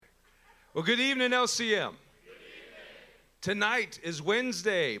Well, good evening, LCM. Tonight is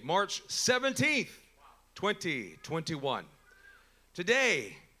Wednesday, March 17th, 2021.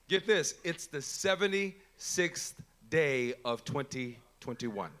 Today, get this, it's the 76th day of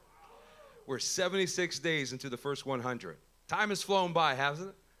 2021. We're 76 days into the first 100. Time has flown by,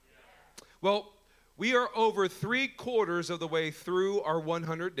 hasn't it? Well, we are over 3/4 of the way through our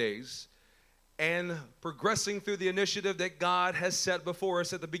 100 days and progressing through the initiative that God has set before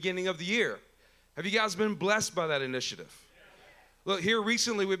us at the beginning of the year. Have you guys been blessed by that initiative? Look, here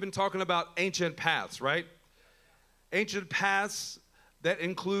recently we've been talking about ancient paths, right? Ancient paths that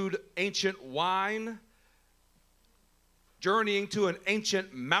include ancient wine, journeying to an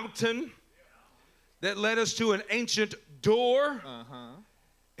ancient mountain that led us to an ancient door,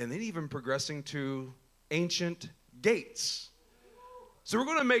 and then even progressing to ancient gates. So we're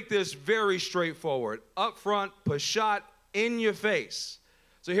going to make this very straightforward, up front, shot in your face.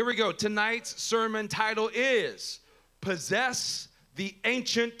 So here we go. Tonight's sermon title is Possess the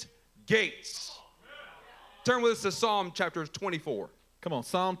Ancient Gates. Turn with us to Psalm chapter 24. Come on,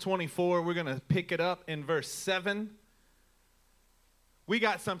 Psalm 24. We're going to pick it up in verse 7. We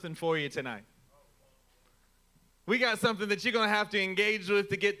got something for you tonight. We got something that you're going to have to engage with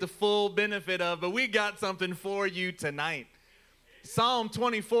to get the full benefit of, but we got something for you tonight. Psalm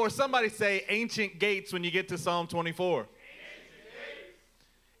 24. Somebody say ancient gates when you get to Psalm 24.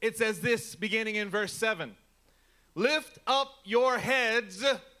 It says this beginning in verse 7. Lift up your heads,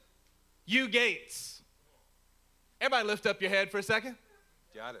 you gates. Everybody lift up your head for a second.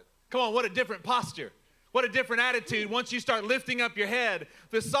 Got it. Come on, what a different posture. What a different attitude once you start lifting up your head.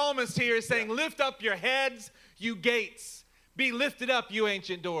 The psalmist here is saying, lift up your heads, you gates. Be lifted up, you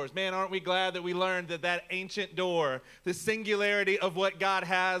ancient doors. Man, aren't we glad that we learned that that ancient door, the singularity of what God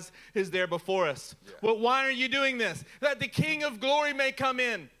has, is there before us. Yeah. Well, why are you doing this? That the King of glory may come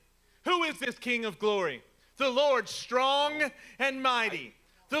in. Who is this King of glory? The Lord strong and mighty.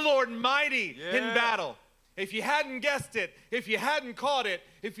 The Lord mighty in battle. If you hadn't guessed it, if you hadn't caught it,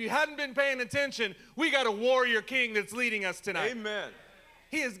 if you hadn't been paying attention, we got a warrior king that's leading us tonight. Amen.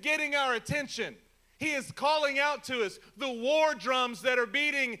 He is getting our attention. He is calling out to us. The war drums that are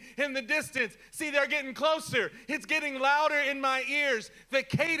beating in the distance, see, they're getting closer. It's getting louder in my ears. The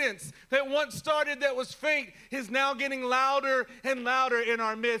cadence that once started that was faint is now getting louder and louder in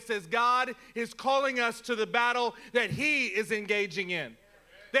our midst as God is calling us to the battle that He is engaging in,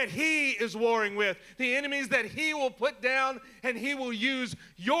 that He is warring with, the enemies that He will put down, and He will use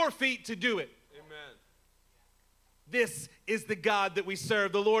your feet to do it. Amen. This is the God that we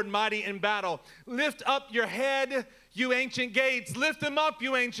serve, the Lord mighty in battle. Lift up your head, you ancient gates. Lift them up,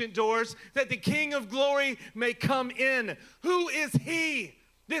 you ancient doors, that the King of glory may come in. Who is He,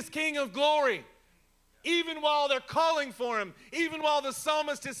 this King of glory? Even while they're calling for Him, even while the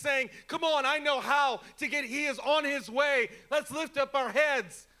psalmist is saying, come on, I know how to get, He is on His way. Let's lift up our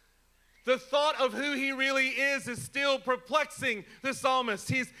heads. The thought of who He really is still perplexing the psalmist.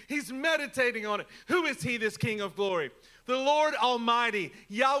 He's meditating on it. Who is He, this King of glory? The Lord Almighty,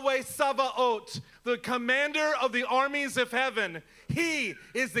 Yahweh Sabaoth, the commander of the armies of heaven. He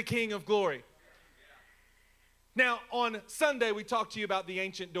is the King of glory. Now, on Sunday, we talked to you about the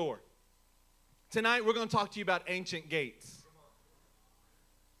ancient door. Tonight, we're going to talk to you about ancient gates.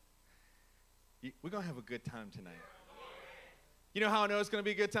 We're going to have a good time tonight. You know how I know it's going to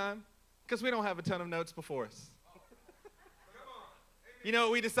be a good time? Because we don't have a ton of notes before us. You know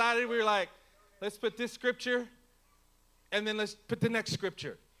what we decided? We were like, let's put this scripture, and then let's put the next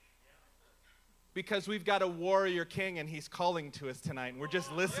scripture. Because we've got a warrior king, and he's calling to us tonight, and we're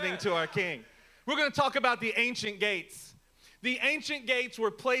just listening to our king. We're going to talk about the ancient gates. The ancient gates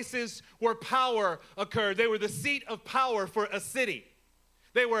were places where power occurred. They were the seat of power for a city.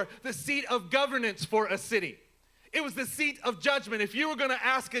 They were the seat of governance for a city. It was the seat of judgment. If you were going to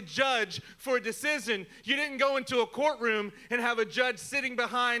ask a judge for a decision, you didn't go into a courtroom and have a judge sitting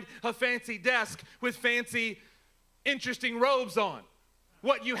behind a fancy desk with fancy, interesting robes on.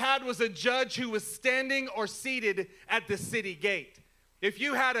 What you had was a judge who was standing or seated at the city gate. If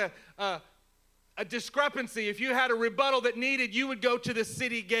you had a discrepancy, if you had a rebuttal that needed, you would go to the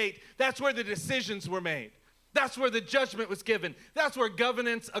city gate. That's where the decisions were made. That's where the judgment was given. That's where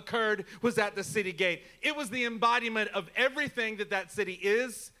governance occurred, was at the city gate. It was the embodiment of everything that that city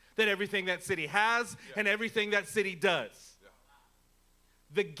is, that everything that city has, and everything that city does.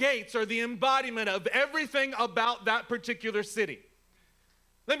 The gates are the embodiment of everything about that particular city.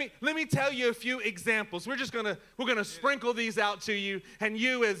 Let me tell you a few examples. We're gonna sprinkle these out to you, and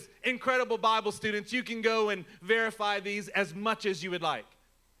you as incredible Bible students, you can go and verify these as much as you would like.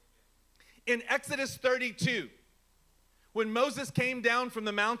 In Exodus 32, When Moses came down from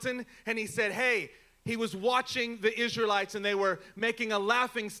the mountain and he said, hey, he was watching the Israelites and they were making a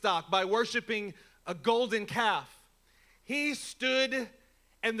laughing stock by worshiping a golden calf. He stood,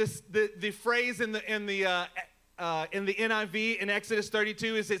 and the phrase in the NIV in Exodus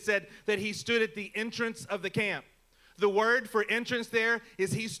 32 is it said that he stood at the entrance of the camp. The word for entrance there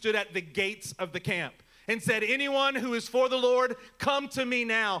is he stood at the gates of the camp and said, anyone who is for the Lord, come to me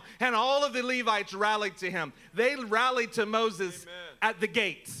now. And all of the Levites rallied to him. They rallied to Moses at the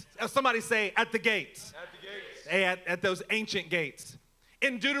gates. Somebody say, at the gates. At the gates. At those ancient gates.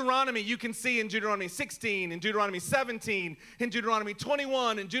 In Deuteronomy, you can see in Deuteronomy 16, in Deuteronomy 17, in Deuteronomy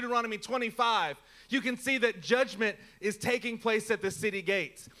 21, in Deuteronomy 25, you can see that judgment is taking place at the city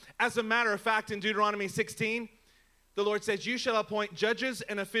gates. As a matter of fact, in Deuteronomy 16, the Lord says, you shall appoint judges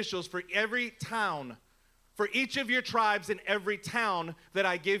and officials for every town, for each of your tribes in every town that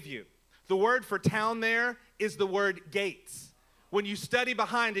I give you. The word for town there is the word gates. When you study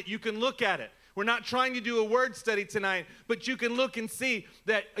behind it, you can look at it. We're not trying to do a word study tonight, but you can look and see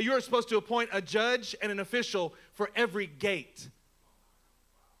that you're supposed to appoint a judge and an official for every gate.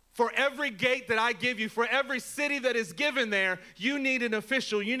 For every gate that I give you, for every city that is given there, you need an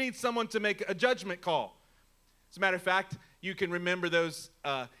official. You need someone to make a judgment call. As a matter of fact, you can remember those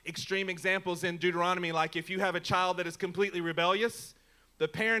extreme examples in Deuteronomy, like if you have a child that is completely rebellious, the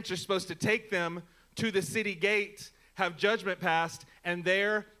parents are supposed to take them to the city gate, have judgment passed, and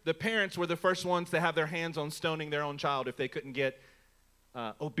there the parents were the first ones to have their hands on stoning their own child if they couldn't get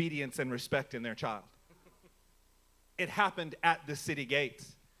obedience and respect in their child. It happened at the city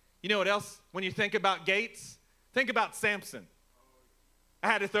gates. You know what else? When you think about gates, think about Samson. I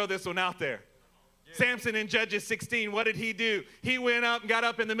had to throw this one out there. Yeah. Samson in Judges 16, what did he do? He went up and got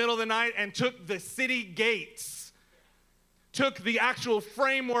up in the middle of the night and took the city gates. Took the actual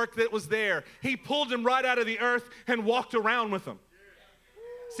framework that was there. He pulled them right out of the earth and walked around with them.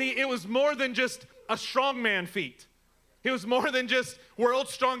 See, it was more than just a strongman feat. It was more than just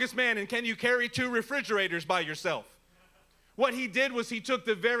world's strongest man and can you carry 2 refrigerators by yourself. What he did was he took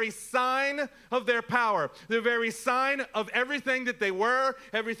the very sign of their power, the very sign of everything that they were,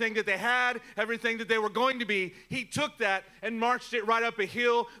 everything that they had, everything that they were going to be. He took that and marched it right up a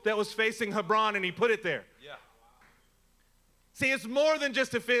hill that was facing Hebron and he put it there. Yeah. See, it's more than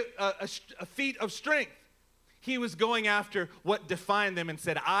just a feat of strength. He was going after what defined them and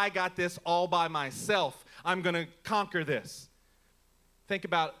said, I got this all by myself. I'm going to conquer this. Think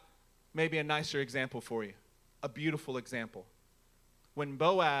about maybe a nicer example for you, a beautiful example. When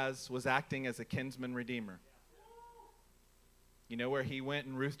Boaz was acting as a kinsman redeemer, you know where he went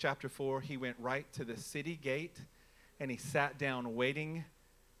in Ruth chapter 4? He went right to the city gate and he sat down waiting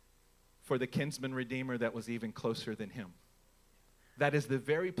for the kinsman redeemer that was even closer than him. That is the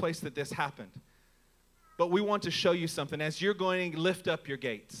very place that this happened. But we want to show you something as you're going to lift up your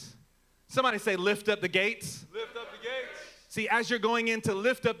gates. Somebody say, lift up the gates. Lift up the gates. See, as you're going in to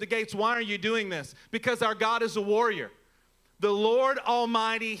lift up the gates, why are you doing this? Because our God is a warrior. The Lord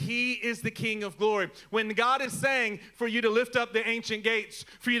Almighty, He is the King of glory. When God is saying for you to lift up the ancient gates,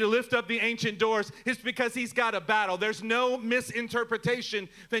 for you to lift up the ancient doors, it's because He's got a battle. There's no misinterpretation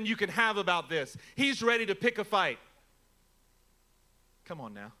than you can have about this. He's ready to pick a fight. Come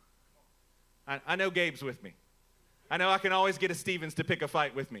on now. I know Gabe's with me. I know I can always get a Stevens to pick a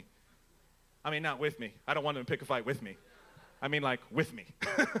fight with me. I mean, not with me. I don't want him to pick a fight with me. I mean, like, with me.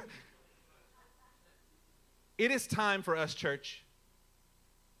 It is time for us, church,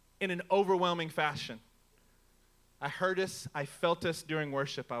 in an overwhelming fashion. I heard us, I felt us during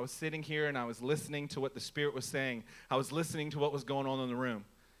worship. I was sitting here and I was listening to what the Spirit was saying. I was listening to what was going on in the room.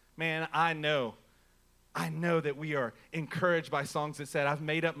 Man, I know that we are encouraged by songs that said, I've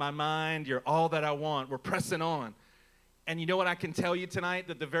made up my mind, you're all that I want, we're pressing on. And you know what I can tell you tonight?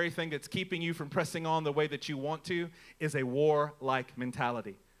 That the very thing that's keeping you from pressing on the way that you want to is a war-like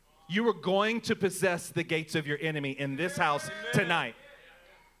mentality. You are going to possess the gates of your enemy in this house tonight.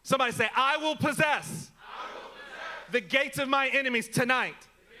 Somebody say, I will possess the gates of my enemies tonight.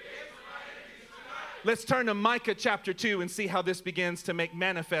 Let's turn to Micah chapter 2 and see how this begins to make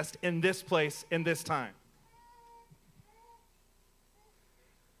manifest in this place, in this time.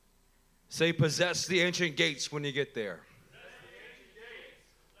 Say, possess the ancient gates when you get there.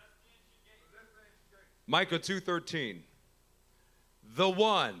 Micah 2:13. The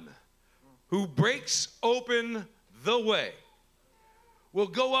one who breaks open the way will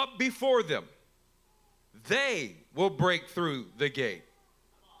go up before them. They will break through the gate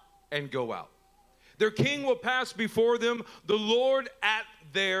and go out. Their king will pass before them, the Lord at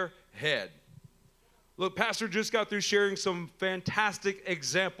their head. Look, Pastor just got through sharing some fantastic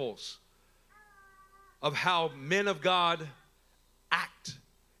examples of how men of God act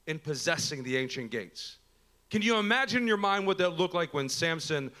in possessing the ancient gates. Can you imagine in your mind what that looked like when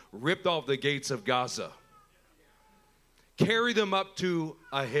Samson ripped off the gates of Gaza? Carried them up to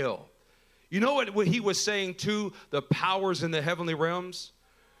a hill. You know what he was saying to the powers in the heavenly realms?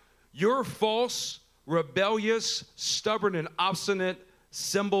 Your false, rebellious, stubborn, and obstinate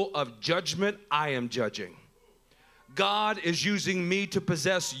symbol of judgment, I am judging. God is using me to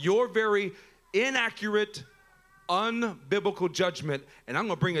possess your very inaccurate, unbiblical judgment, and I'm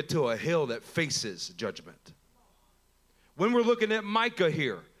going to bring it to a hill that faces judgment. When we're looking at Micah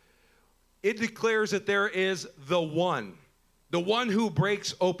here, it declares that there is the one who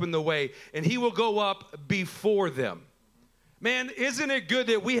breaks open the way, and he will go up before them. Man, isn't it good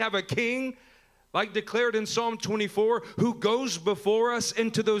that we have a king, like declared in Psalm 24, who goes before us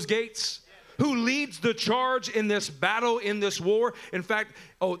into those gates, who leads the charge in this battle, in this war? In fact,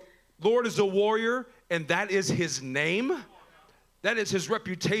 Lord is a warrior, and that is his name. That is his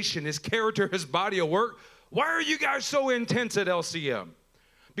reputation, his character, his body of work. Why are you guys so intense at LCM?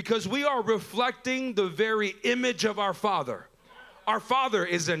 Because we are reflecting the very image of our Father. Our Father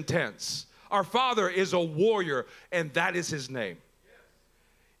is intense. Our Father is a warrior, and that is his name.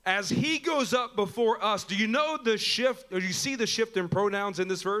 As he goes up before us, do you know the shift, or do you see the shift in pronouns in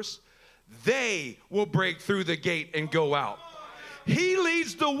this verse? They will break through the gate and go out. He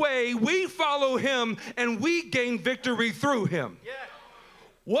leads the way, we follow him, and we gain victory through him.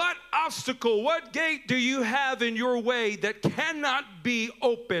 What obstacle, what gate do you have in your way that cannot be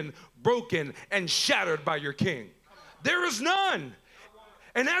opened, broken, and shattered by your king? There is none.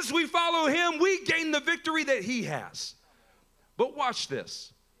 And as we follow him, we gain the victory that he has. But watch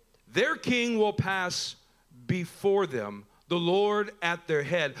this. Their king will pass before them, the Lord at their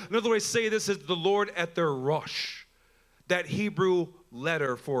head. Another way to say this is the Lord at their rosh. That Hebrew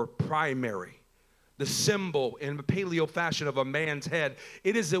letter for primary. The symbol in the paleo fashion of a man's head.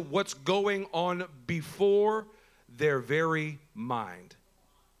 It is what's going on before their very mind.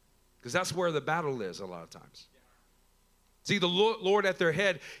 Because that's where the battle is a lot of times. See, the Lord at their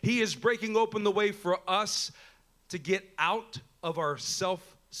head, he is breaking open the way for us to get out of our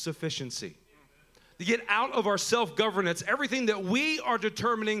self-sufficiency, to get out of our self-governance, everything that we are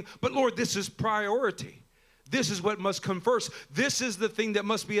determining, but Lord, this is priority. This is what must come first. This is the thing that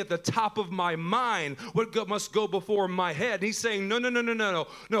must be at the top of my mind, what must go before my head. And he's saying, no,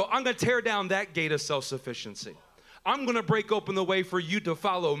 I'm going to tear down that gate of self-sufficiency. I'm going to break open the way for you to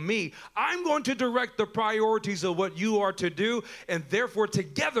follow me. I'm going to direct the priorities of what you are to do, and therefore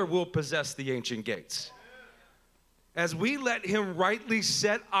together we'll possess the ancient gates. As we let him rightly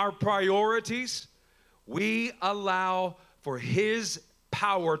set our priorities, we allow for his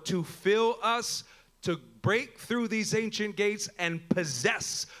power to fill us, to break through these ancient gates and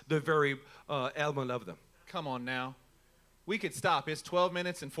possess the very element of them. Come on now. We could stop. It's 12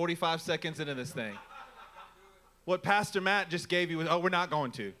 minutes and 45 seconds into this thing. What Pastor Matt just gave you was, we're not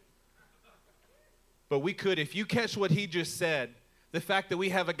going to. But we could. If you catch what he just said, the fact that we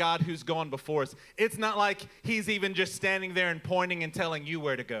have a God who's gone before us, it's not like he's even just standing there and pointing and telling you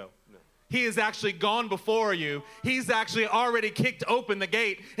where to go. No. He has actually gone before you. He's actually already kicked open the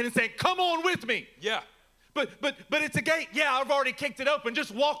gate and is saying, come on with me. Yeah. But it's a gate. Yeah, I've already kicked it open.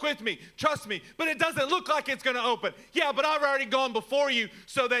 Just walk with me. Trust me. But it doesn't look like it's going to open. Yeah, but I've already gone before you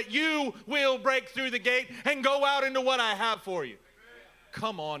so that you will break through the gate and go out into what I have for you. Amen.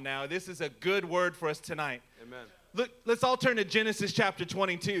 Come on now. This is a good word for us tonight. Amen. Look, let's all turn to Genesis chapter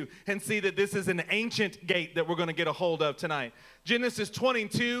 22 and see that this is an ancient gate that we're going to get a hold of tonight. Genesis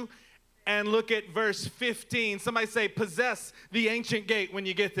 22 and look at verse 15. Somebody say, possess the ancient gate when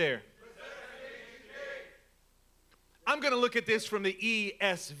you get there. I'm going to look at this from the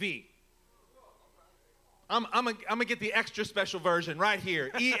ESV. I'm going to get the extra special version right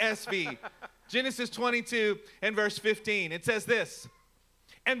here, ESV. Genesis 22 and verse 15. It says this,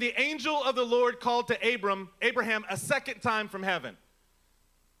 and the angel of the Lord called to Abraham a second time from heaven.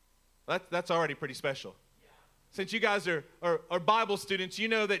 That's already pretty special. Since you guys are Bible students, you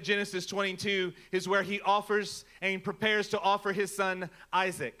know that Genesis 22 is where he offers and prepares to offer his son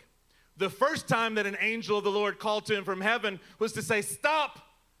Isaac. The first time that an angel of the Lord called to him from heaven was to say, stop,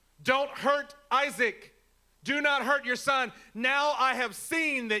 don't hurt Isaac. Do not hurt your son. Now I have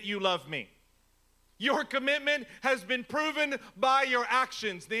seen that you love me. Your commitment has been proven by your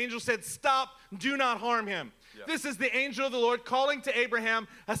actions. The angel said, stop, do not harm him. Yeah. This is the angel of the Lord calling to Abraham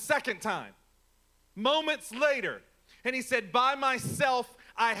a second time. Moments later, and he said, by myself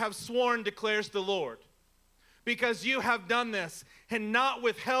I have sworn, declares the Lord, because you have done this and not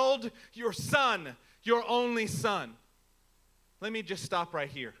withheld your son, your only son. Let me just stop right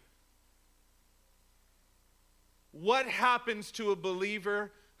here. What happens to a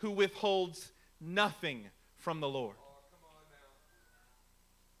believer who withholds nothing from the Lord?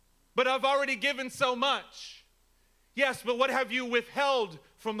 But I've already given so much. Yes, but what have you withheld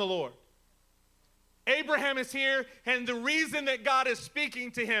from the Lord? Abraham is here, and the reason that God is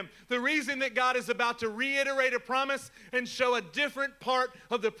speaking to him, the reason that God is about to reiterate a promise and show a different part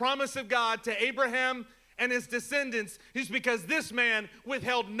of the promise of God to Abraham and his descendants, is because this man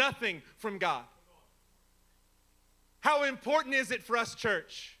withheld nothing from God. How important is it for us,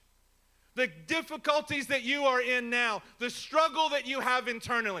 church? The difficulties that you are in now, the struggle that you have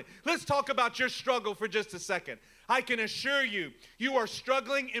internally. Let's talk about your struggle for just a second. I can assure you, you are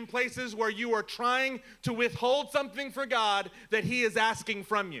struggling in places where you are trying to withhold something for God that He is asking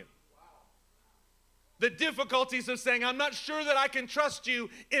from you. The difficulties of saying, I'm not sure that I can trust you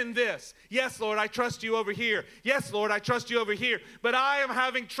in this. Yes, Lord, I trust you over here. Yes, Lord, I trust you over here. But I am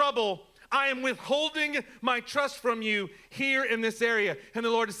having trouble. I am withholding my trust from you here in this area. And the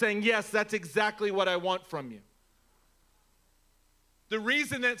Lord is saying, yes, that's exactly what I want from you. The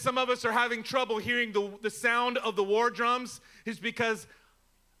reason that some of us are having trouble hearing the sound of the war drums is because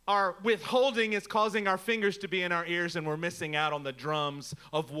our withholding is causing our fingers to be in our ears, and we're missing out on the drums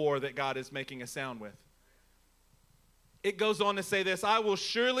of war that God is making a sound with. It goes on to say this, I will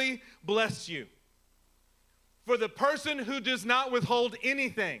surely bless you. For the person who does not withhold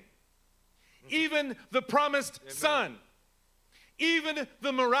anything, even the promised son, even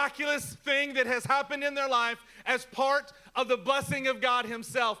the miraculous thing that has happened in their life as part of the blessing of God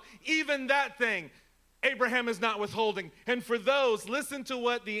Himself, even that thing, Abraham is not withholding. And for those, listen to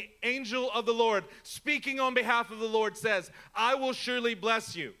what the angel of the Lord, speaking on behalf of the Lord, says, I will surely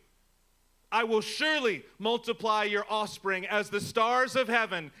bless you. I will surely multiply your offspring as the stars of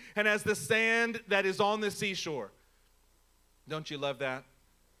heaven and as the sand that is on the seashore. Don't you love that?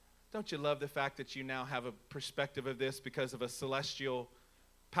 Don't you love the fact that you now have a perspective of this because of a celestial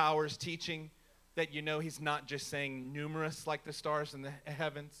powers teaching, that you know He's not just saying numerous like the stars in the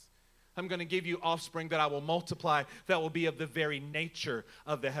heavens? I'm going to give you offspring that I will multiply, that will be of the very nature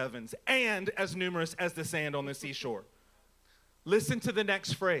of the heavens and as numerous as the sand on the seashore. Listen to the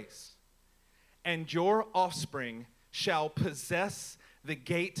next phrase. And your offspring shall possess the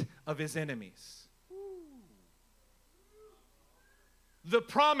gate of his enemies. The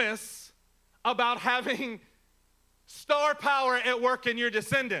promise about having star power at work in your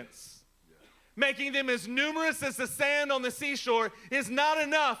descendants, making them as numerous as the sand on the seashore, is not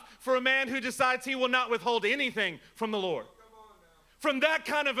enough for a man who decides he will not withhold anything from the Lord. From that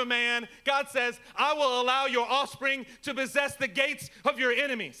kind of a man, God says, I will allow your offspring to possess the gates of your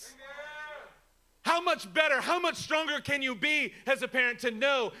enemies. How much better, how much stronger can you be as a parent to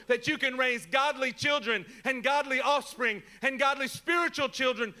know that you can raise godly children and godly offspring and godly spiritual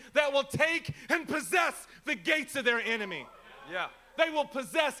children that will take and possess the gates of their enemy? Yeah. They will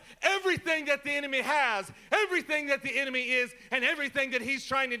possess everything that the enemy has, everything that the enemy is, and everything that he's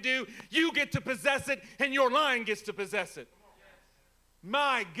trying to do. You get to possess it, and your line gets to possess it.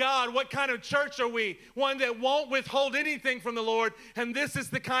 My God, what kind of church are we? One that won't withhold anything from the Lord, and this is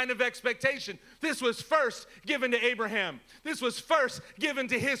the kind of expectation. This was first given to Abraham. This was first given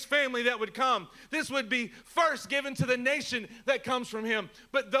to his family that would come. This would be first given to the nation that comes from him.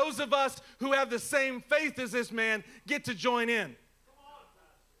 But those of us who have the same faith as this man get to join in.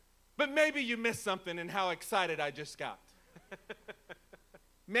 But maybe you missed something in how excited I just got.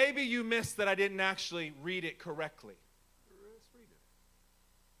 Maybe you missed that I didn't actually read it correctly.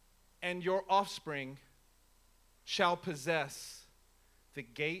 And your offspring shall possess the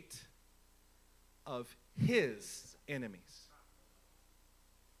gate of his enemies.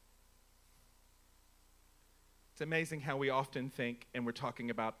 It's amazing how we often think, and we're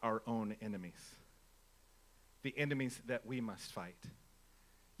talking about our own enemies, the enemies that we must fight.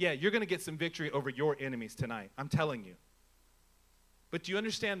 Yeah, you're going to get some victory over your enemies tonight, I'm telling you. But do you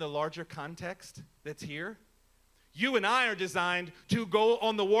understand the larger context that's here? You and I are designed to go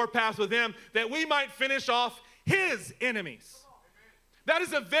on the warpath with him that we might finish off his enemies. That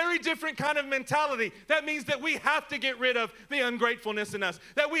is a very different kind of mentality. That means that we have to get rid of the ungratefulness in us.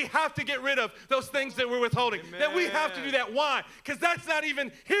 That we have to get rid of those things that we're withholding. Amen. That we have to do that. Why? Because that's not even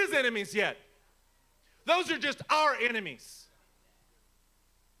his enemies yet. Those are just our enemies.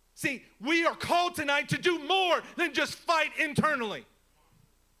 See, we are called tonight to do more than just fight internally.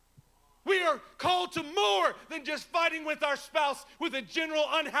 We are called to more than just fighting with our spouse with a general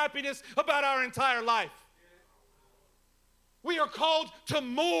unhappiness about our entire life. We are called to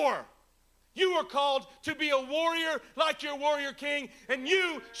more. You are called to be a warrior like your warrior king, and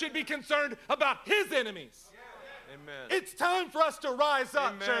you should be concerned about his enemies. Amen. It's time for us to rise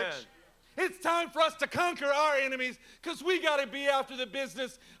up, Amen. church. It's time for us to conquer our enemies because we got to be after the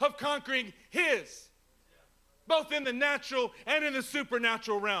business of conquering his, both in the natural and in the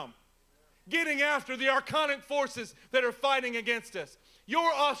supernatural realm. Getting after the archonic forces that are fighting against us.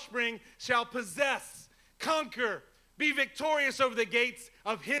 Your offspring shall possess, conquer, be victorious over the gates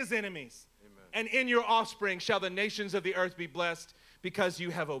of his enemies. Amen. And in your offspring shall the nations of the earth be blessed because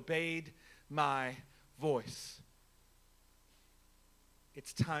you have obeyed my voice.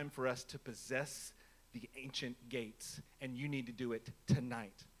 It's time for us to possess the ancient gates, and you need to do it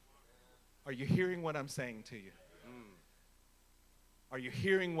tonight. Are you hearing what I'm saying to you? Are you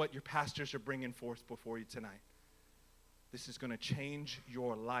hearing what your pastors are bringing forth before you tonight? This is going to change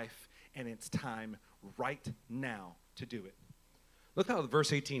your life, and it's time right now to do it. Look how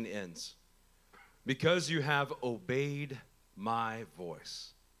verse 18 ends. Because you have obeyed my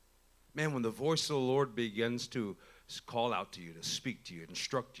voice. Man, when the voice of the Lord begins to call out to you, to speak to you,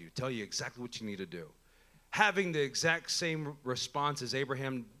 instruct you, tell you exactly what you need to do, having the exact same response as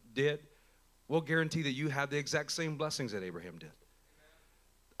Abraham did will guarantee that you have the exact same blessings that Abraham did.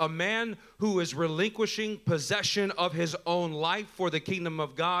 A man who is relinquishing possession of his own life for the kingdom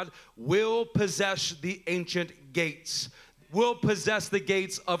of God will possess the ancient gates, will possess the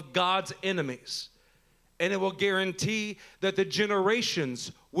gates of God's enemies. And it will guarantee that the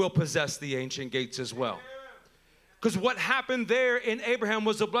generations will possess the ancient gates as well. Because what happened there in Abraham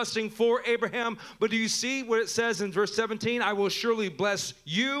was a blessing for Abraham. But do you see what it says in verse 17? I will surely bless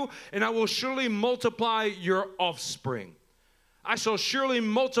you, and I will surely multiply your offspring. I shall surely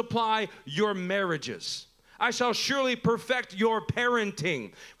multiply your marriages. I shall surely perfect your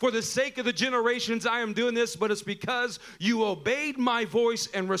parenting. For the sake of the generations, I am doing this, but it's because you obeyed my voice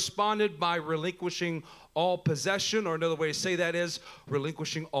and responded by relinquishing all possession, or another way to say that is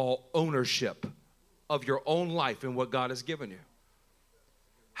relinquishing all ownership of your own life and what God has given you.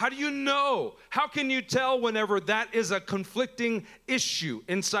 How do you know? How can you tell whenever that is a conflicting issue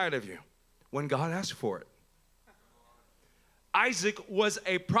inside of you? When God asks for it. Isaac was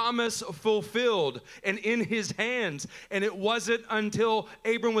a promise fulfilled and in his hands. And it wasn't until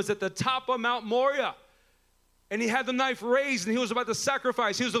Abram was at the top of Mount Moriah and he had the knife raised and he was about to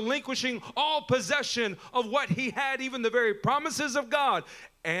sacrifice. He was relinquishing all possession of what he had, even the very promises of God.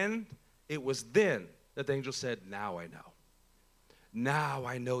 And it was then that the angel said, now I know. Now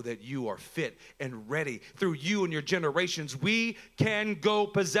I know that you are fit and ready. Through you and your generations, we can go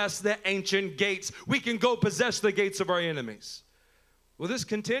possess the ancient gates. We can go possess the gates of our enemies. Well, this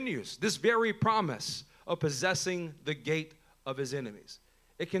continues, this very promise of possessing the gate of his enemies.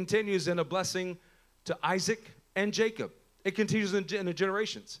 It continues in a blessing to Isaac and Jacob. It continues in the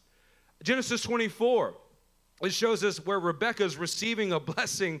generations. Genesis 24. It shows us where Rebekah is receiving a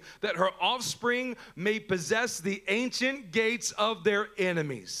blessing that her offspring may possess the ancient gates of their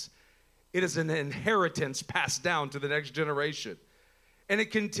enemies. It is an inheritance passed down to the next generation. And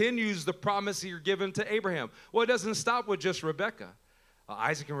it continues the promise here given to Abraham. Well, it doesn't stop with just Rebekah.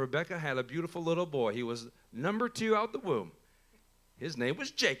 Isaac and Rebekah had a beautiful little boy. He was number 2 out the womb. His name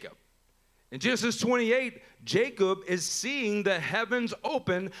was Jacob. In Genesis 28, Jacob is seeing the heavens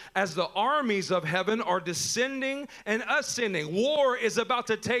open as the armies of heaven are descending and ascending. War is about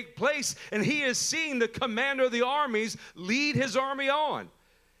to take place, and he is seeing the commander of the armies lead his army on.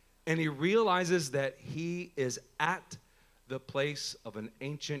 And he realizes that he is at the place of an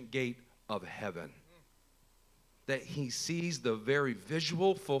ancient gate of heaven. That he sees the very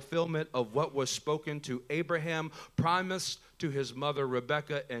visual fulfillment of what was spoken to Abraham, promised to his mother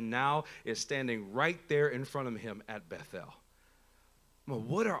Rebekah, and now is standing right there in front of him at Bethel. Well,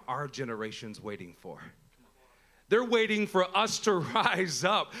 what are our generations waiting for? They're waiting for us to rise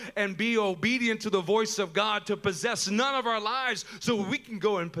up and be obedient to the voice of God, to possess none of our lives so we can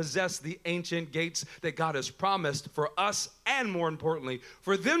go and possess the ancient gates that God has promised for us, and more importantly,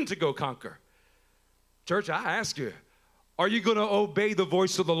 for them to go conquer. Church, I ask you, are you going to obey the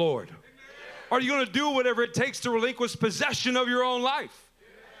voice of the Lord? Amen. Are you going to do whatever it takes to relinquish possession of your own life?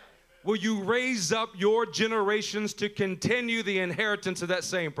 Amen. Will you raise up your generations to continue the inheritance of that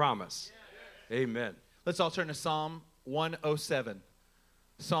same promise? Yes. Amen. Let's all turn to Psalm 107.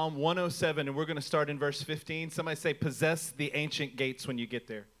 Psalm 107, and we're going to start in verse 15. Somebody say, possess the ancient gates when you get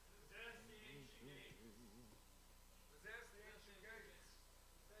there.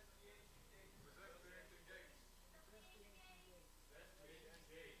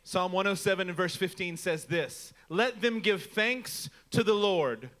 Psalm 107 and verse 15 says this, let them give thanks to the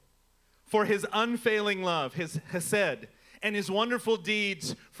Lord for his unfailing love, his hesed, and his wonderful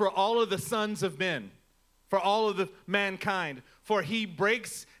deeds for all of the sons of men, for all of the mankind. For he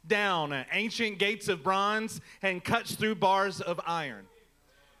breaks down ancient gates of bronze and cuts through bars of iron.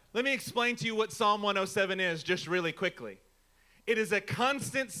 Let me explain to you what Psalm 107 is just really quickly. It is a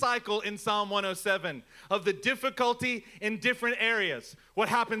constant cycle in Psalm 107 of the difficulty in different areas. What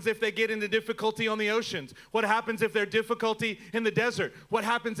happens if they get into difficulty on the oceans? What happens if they're difficulty in the desert? What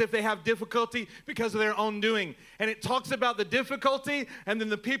happens if they have difficulty because of their own doing? And it talks about the difficulty, and then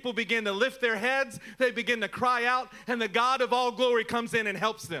the people begin to lift their heads, they begin to cry out, and the God of all glory comes in and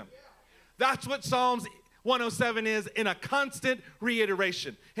helps them. That's what Psalms 107 is, in a constant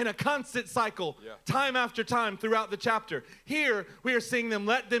reiteration, in a constant cycle, time after time throughout the chapter. Here, we are seeing them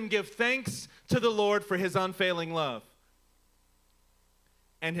let them give thanks to the Lord for his unfailing love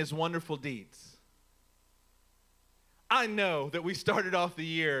and his wonderful deeds. I know that we started off the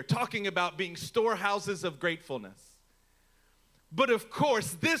year talking about being storehouses of gratefulness. But of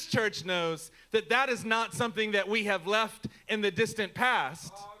course, this church knows that that is not something that we have left in the distant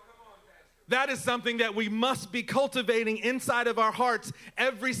past. That is something that we must be cultivating inside of our hearts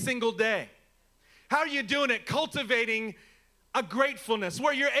every single day. How are you doing it? Cultivating a gratefulness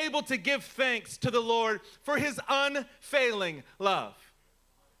where you're able to give thanks to the Lord for his unfailing love.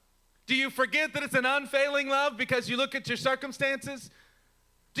 Do you forget that it's an unfailing love because you look at your circumstances?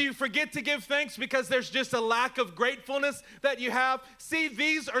 Do you forget to give thanks because there's just a lack of gratefulness that you have? See,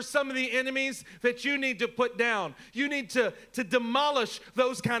 these are some of the enemies that you need to put down. You need to demolish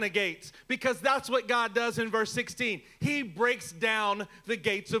those kind of gates, because that's what God does in verse 16. He breaks down the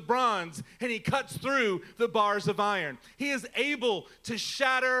gates of bronze and he cuts through the bars of iron. He is able to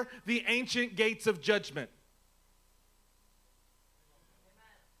shatter the ancient gates of judgment.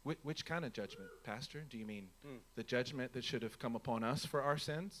 Which kind of judgment, Pastor? Do you mean the judgment that should have come upon us for our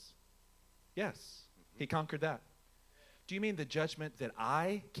sins? Yes, he conquered that. Do you mean the judgment that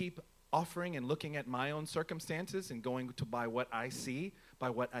I keep offering and looking at my own circumstances and going to by what I see,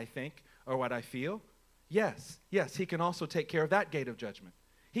 by what I think, or what I feel? Yes, he can also take care of that gate of judgment.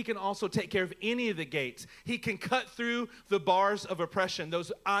 He can also take care of any of the gates. He can cut through the bars of oppression,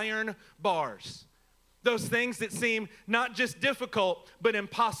 those iron bars. Those things that seem not just difficult, but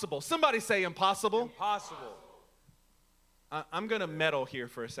impossible. Somebody say impossible. Impossible. I'm going to meddle here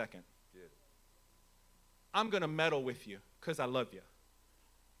for a second. Good. I'm going to meddle with you because I love you.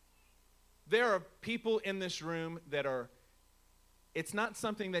 There are people in this room that it's not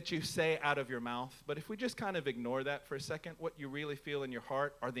something that you say out of your mouth, but if we just kind of ignore that for a second, what you really feel in your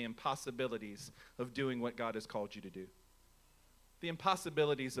heart are the impossibilities of doing what God has called you to do. The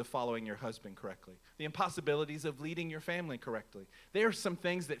impossibilities of following your husband correctly. The impossibilities of leading your family correctly. There are some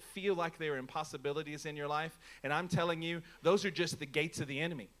things that feel like they are impossibilities in your life, and I'm telling you, those are just the gates of the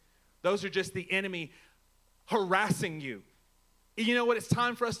enemy. Those are just the enemy harassing you. You know what it's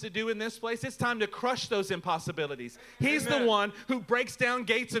time for us to do in this place? It's time to crush those impossibilities. He's the one who breaks down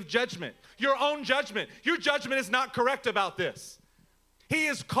gates of judgment. Your own judgment. Your judgment is not correct about this. He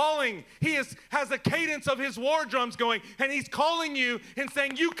is calling. He has a cadence of his war drums going, and he's calling you and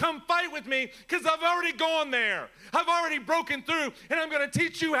saying, you come fight with me because I've already gone there. I've already broken through, and I'm going to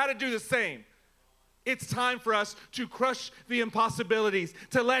teach you how to do the same. It's time for us to crush the impossibilities,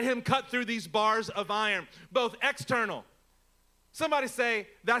 to let him cut through these bars of iron, both external. Somebody say,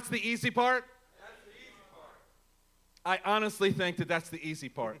 that's the easy part. That's the easy part. I honestly think that that's the easy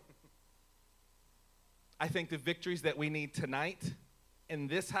part. I think the victories that we need tonight in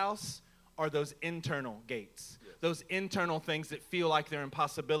this house are those internal gates, those internal things that feel like they're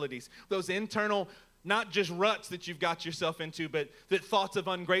impossibilities, those internal, not just ruts that you've got yourself into, but that thoughts of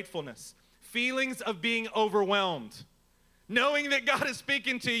ungratefulness, feelings of being overwhelmed, knowing that God is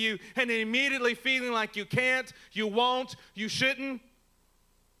speaking to you and immediately feeling like you can't, you won't, you shouldn't.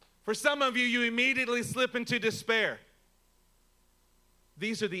 For some of you, you immediately slip into despair.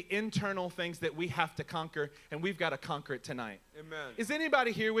 These are the internal things that we have to conquer, and we've got to conquer it tonight. Amen. Is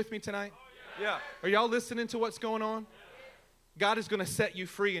anybody here with me tonight? Oh, yeah. Are y'all listening to what's going on? God is going to set you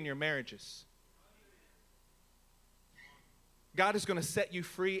free in your marriages. God is going to set you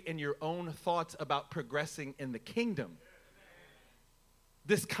free in your own thoughts about progressing in the kingdom.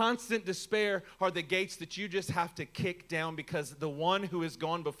 This constant despair are the gates that you just have to kick down, because the one who has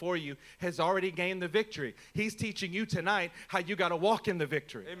gone before you has already gained the victory. He's teaching you tonight how you got to walk in the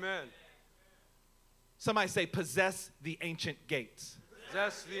victory. Amen. Somebody say, possess the ancient gates.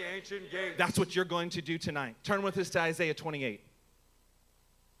 Possess the ancient gates. That's what you're going to do tonight. Turn with us to Isaiah 28.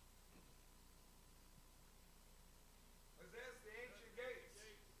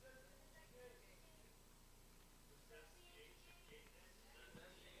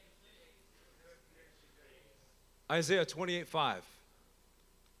 Isaiah 28:5.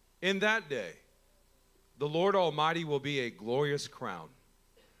 In that day, the Lord Almighty will be a glorious crown,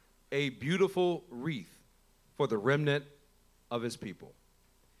 a beautiful wreath for the remnant of his people.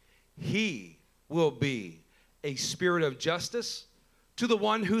 he will be a spirit of justice to the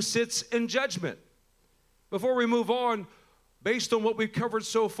one who sits in judgment. Before we move on, based on what we've covered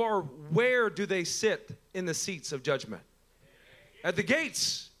so far, where do they sit in the seats of judgment? At the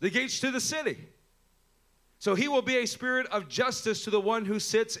gates to the city. So he will be a spirit of justice to the one who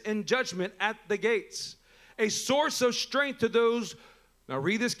sits in judgment at the gates. A source of strength to those, now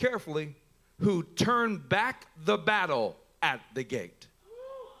read this carefully, who turn back the battle at the gate.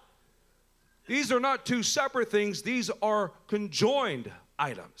 These are not two separate things. These are conjoined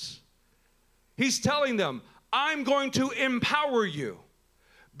items. He's telling them, I'm going to empower you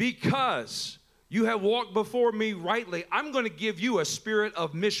because you have walked before me rightly. I'm going to give you a spirit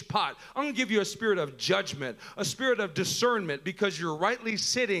of mishpat. I'm going to give you a spirit of judgment, a spirit of discernment, because you're rightly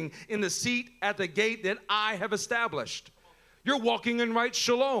sitting in the seat at the gate that I have established. You're walking in right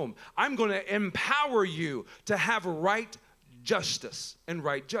shalom. I'm going to empower you to have right justice and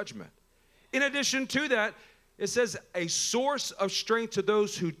right judgment. In addition to that, it says a source of strength to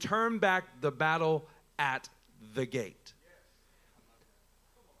those who turn back the battle at the gate.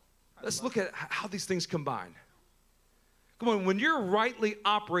 Let's look at how these things combine. Come on, when you're rightly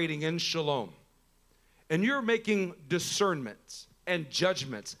operating in shalom and you're making discernments and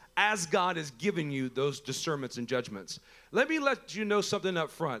judgments as God is giving you those discernments and judgments, let me let you know something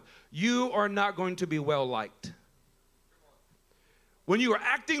up front. You are not going to be well liked. When you are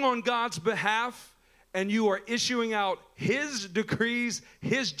acting on God's behalf and you are issuing out his decrees,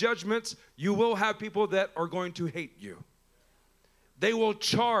 his judgments, you will have people that are going to hate you. They will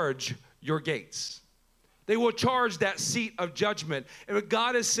charge your gates. They will charge that seat of judgment. And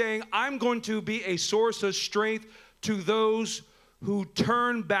God is saying, I'm going to be a source of strength to those who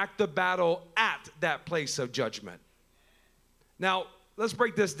turn back the battle at that place of judgment. Now, let's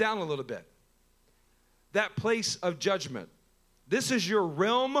break this down a little bit. That place of judgment. This is your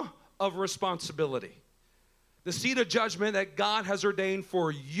realm of responsibility. The seat of judgment that God has ordained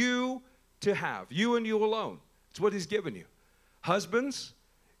for you to have. You and you alone. It's what he's given you. Husbands,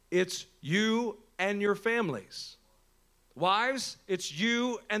 it's you and your families. Wives, it's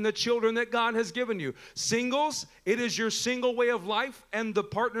you and the children that God has given you. Singles, it is your single way of life and the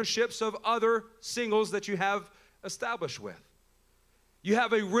partnerships of other singles that you have established with. You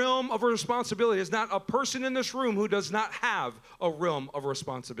have a realm of responsibility. There's not a person in this room who does not have a realm of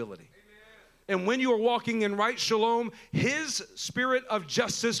responsibility. Amen. And when you are walking in right shalom, his spirit of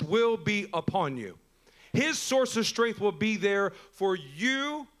justice will be upon you. His source of strength will be there for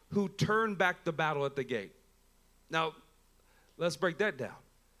you who turn back the battle at the gate. Now, let's break that down.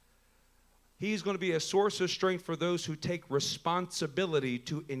 He's going to be a source of strength for those who take responsibility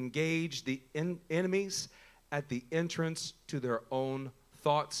to engage the enemies at the entrance to their own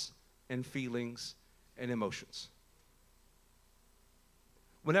thoughts and feelings and emotions.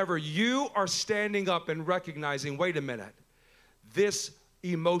 Whenever you are standing up and recognizing, wait a minute, this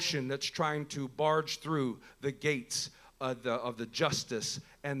emotion that's trying to barge through the gates of the justice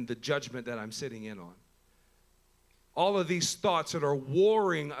and the judgment that I'm sitting in on. All of these thoughts that are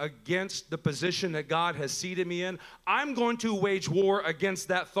warring against the position that God has seated me in, I'm going to wage war against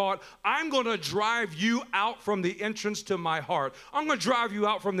that thought. I'm going to drive you out from the entrance to my heart. I'm going to drive you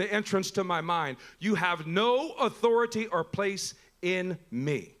out from the entrance to my mind. You have no authority or place in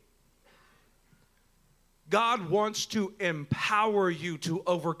me. God wants to empower you to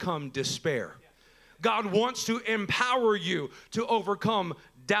overcome despair. God wants to empower you to overcome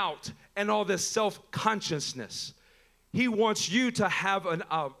doubt and all this self-consciousness. He wants you to have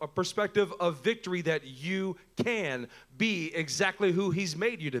a perspective of victory that you can be exactly who he's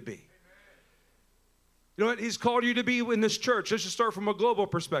made you to be. You know what? He's called you to be in this church. Let's just start from a global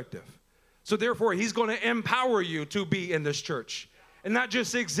perspective. So therefore, he's going to empower you to be in this church. And not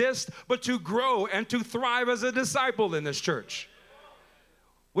just exist, but to grow and to thrive as a disciple in this church.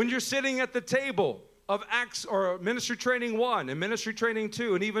 When you're sitting at the table of Acts or Ministry Training 1 and Ministry Training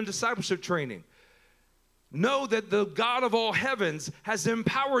 2 and even Discipleship Training, know that the God of all heavens has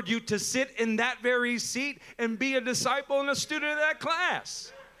empowered you to sit in that very seat and be a disciple and a student of that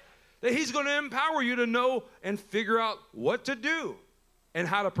class. That he's going to empower you to know and figure out what to do and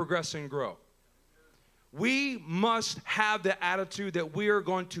how to progress and grow. We must have the attitude that we are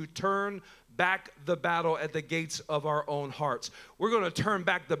going to turn back the battle at the gates of our own hearts. We're going to turn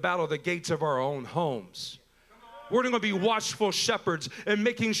back the battle at the gates of our own homes. We're going to be watchful shepherds and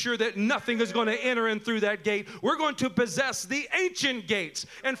making sure that nothing is going to enter in through that gate. We're going to possess the ancient gates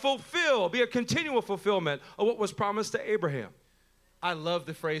and be a continual fulfillment of what was promised to Abraham. I love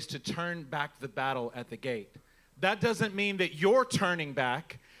the phrase to turn back the battle at the gate. That doesn't mean that you're turning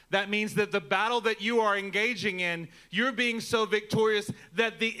back. That means that the battle that you are engaging in, you're being so victorious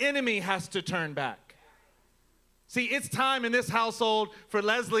that the enemy has to turn back. See, it's time in this household for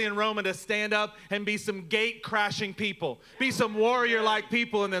Leslie and Roma to stand up and be some gate-crashing people. Be some warrior-like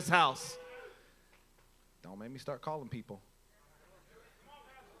people in this house. Don't make me start calling people.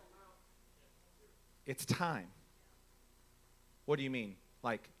 It's time. What do you mean?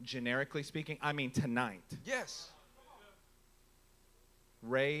 Like, generically speaking? I mean tonight. Yes.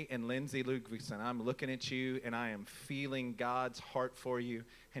 Ray and Lindsay Ludwigson, I'm looking at you and I am feeling God's heart for you.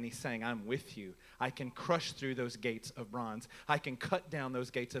 And he's saying, I'm with you. I can crush through those gates of bronze. I can cut down those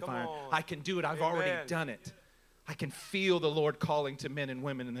gates of iron. I can do it. I've already done it. I can feel the Lord calling to men and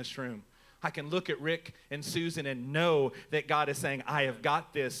women in this room. I can look at Rick and Susan and know that God is saying, I have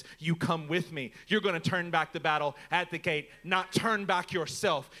got this. You come with me. You're going to turn back the battle at the gate, not turn back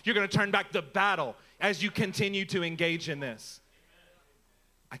yourself. You're going to turn back the battle as you continue to engage in this.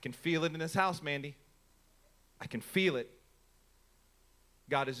 I can feel it in this house, Mandy. I can feel it.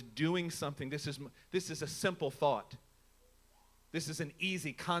 God is doing something. This is a simple thought. This is an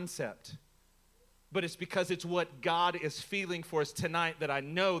easy concept. But it's because it's what God is feeling for us tonight that I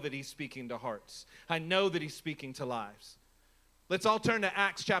know that he's speaking to hearts. I know that he's speaking to lives. Let's all turn to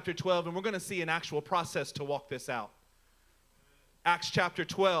Acts chapter 12, and we're going to see an actual process to walk this out. Acts chapter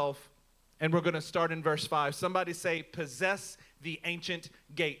 12, and we're going to start in verse 5. Somebody say, possess the ancient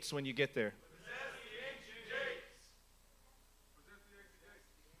gates when you get there. Possess the ancient gates.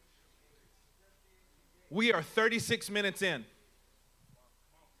 We are 36 minutes in.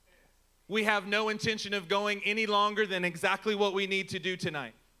 We have no intention of going any longer than exactly what we need to do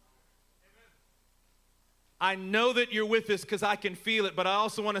tonight. I know that you're with us because I can feel it, but I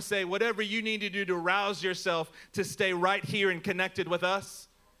also want to say whatever you need to do to rouse yourself to stay right here and connected with us,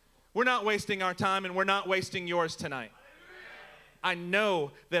 we're not wasting our time and we're not wasting yours tonight. I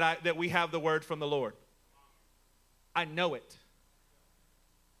know that we have the word from the Lord. I know it.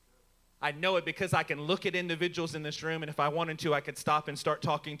 I know it because I can look at individuals in this room, and if I wanted to, I could stop and start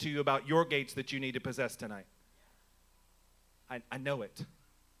talking to you about your gates that you need to possess tonight. I know it.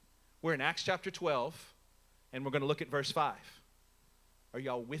 We're in Acts chapter 12, and we're going to look at verse 5. Are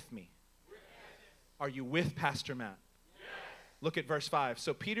y'all with me? Yes. Are you with Pastor Matt? Yes. Look at verse 5.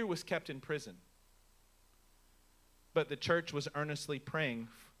 So Peter was kept in prison, but the church was earnestly praying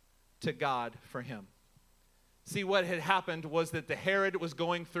to God for him. See, what had happened was that the Herod was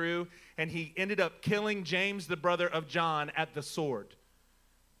going through, and he ended up killing James, the brother of John, at the sword.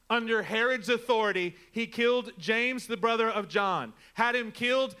 Under Herod's authority, he killed James, the brother of John, had him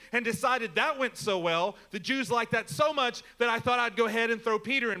killed, and decided that went so well, the Jews liked that so much, that I thought I'd go ahead and throw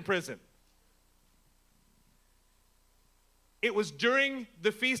Peter in prison. It was during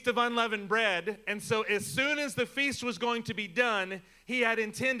the Feast of Unleavened Bread, and so as soon as the feast was going to be done, Herod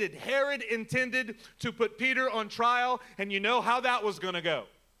intended to put Peter on trial, and you know how that was going to go.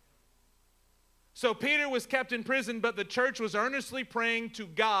 So Peter was kept in prison, but the church was earnestly praying to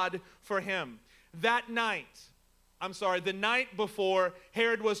God for him. The night before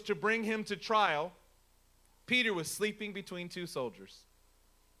Herod was to bring him to trial, Peter was sleeping between two soldiers.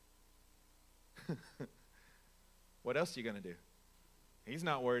 What else are you going to do? He's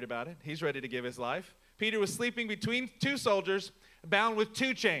not worried about it. He's ready to give his life. Peter was sleeping between two soldiers, bound with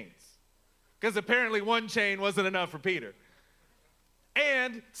two chains, because apparently one chain wasn't enough for Peter.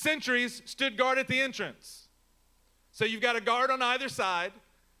 And sentries stood guard at the entrance. So you've got a guard on either side.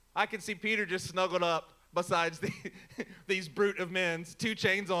 I can see Peter just snuggled up besides these brute of men, two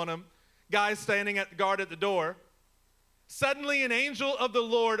chains on him, guys standing at guard at the door. Suddenly an angel of the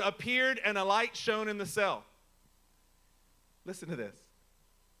Lord appeared, and a light shone in the cell. Listen to this.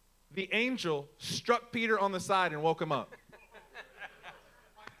 The angel struck Peter on the side and woke him up.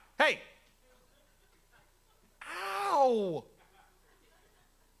 Hey! Ow!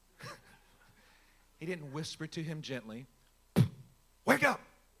 He didn't whisper to him gently, wake up!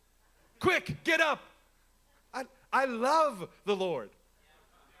 Quick, get up! I love the Lord.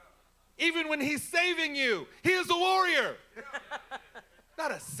 Even when he's saving you, he is a warrior. Not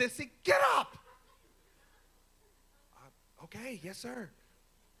a sissy. Get up! Okay, yes, sir.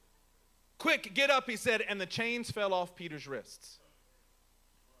 Quick, get up, he said, and the chains fell off Peter's wrists.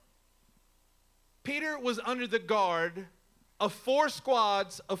 Peter was under the guard of 4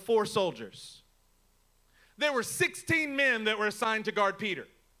 squads of 4 soldiers. There were 16 men that were assigned to guard Peter.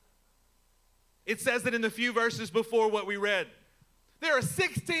 It says that in the few verses before what we read. There are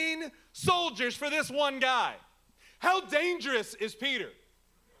 16 soldiers for this one guy. How dangerous is Peter?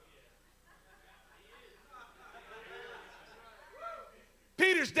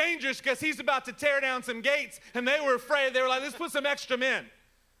 Peter's dangerous because he's about to tear down some gates, and they were afraid. They were like, let's put some extra men.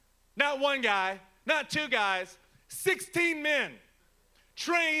 Not one guy, not two guys, 16 men,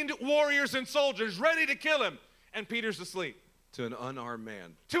 trained warriors and soldiers ready to kill him. And Peter's asleep. To an unarmed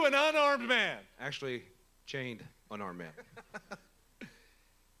man. To an unarmed man. Actually, chained unarmed man.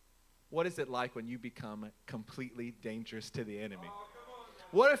 What is it like when you become completely dangerous to the enemy?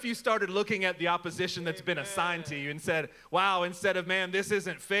 What if you started looking at the opposition that's been assigned to you and said, wow, instead of, man, this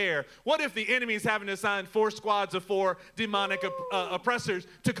isn't fair. What if the enemy's having to assign 4 squads of 4 demonic oppressors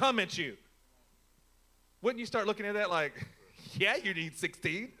to come at you? Wouldn't you start looking at that like, yeah, you need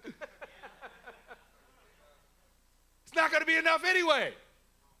 16. It's not going to be enough anyway.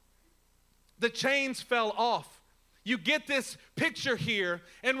 The chains fell off. You get this picture here,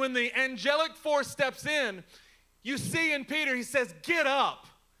 and when the angelic force steps in, you see in Peter, he says, get up.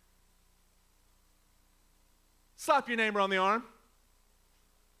 Slap your neighbor on the arm.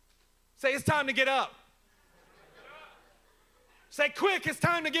 Say, it's time to get up. Say, quick, it's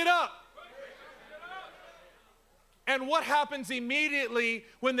time to get up. And what happens immediately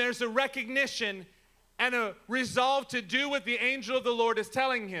when there's a recognition and a resolve to do what the angel of the Lord is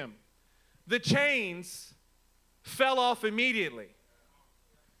telling him? The chains fell off immediately.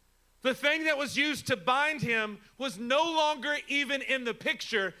 The thing that was used to bind him was no longer even in the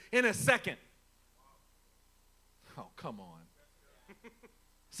picture in a second. Oh, come on.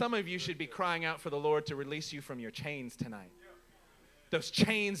 Some of you should be crying out for the Lord to release you from your chains tonight. Those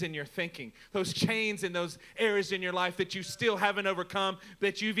chains in your thinking, those chains in those areas in your life that you still haven't overcome,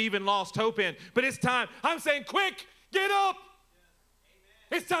 that you've even lost hope in. But it's time. I'm saying, quick, get up.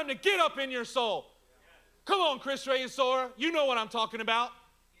 It's time to get up in your soul. Come on, Chris Reyesora. You know what I'm talking about.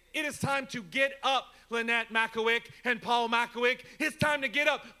 It is time to get up, Lynette Makowick and Paul Makowick. It's time to get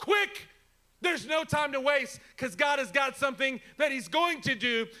up. Quick! There's no time to waste because God has got something that he's going to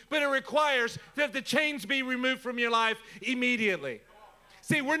do, but it requires that the chains be removed from your life immediately.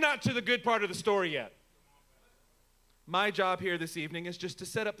 See, we're not to the good part of the story yet. My job here this evening is just to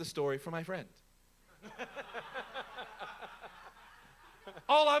set up the story for my friend.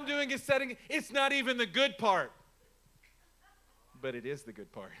 All I'm doing is setting, it's not even the good part. But it is the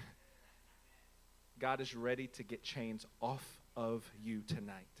good part. God is ready to get chains off of you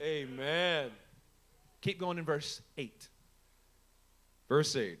tonight. Amen. Keep going in verse 8.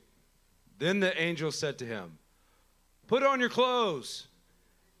 Verse 8. Then the angel said to him, put on your clothes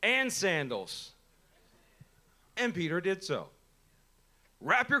and sandals. And Peter did so.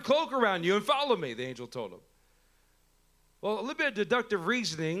 Wrap your cloak around you and follow me, the angel told him. Well, a little bit of deductive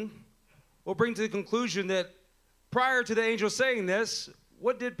reasoning will bring to the conclusion that prior to the angel saying this,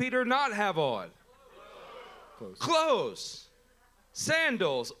 what did Peter not have on? Clothes,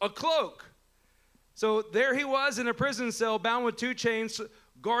 sandals, a cloak. So there he was in a prison cell bound with 2 chains,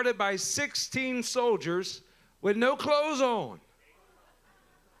 guarded by 16 soldiers with no clothes on.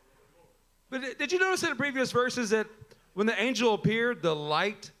 But did you notice in the previous verses that when the angel appeared, the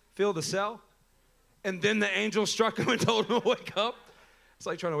light filled the cell? And then the angel struck him and told him to wake up? It's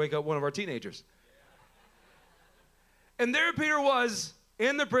like trying to wake up one of our teenagers. And there Peter was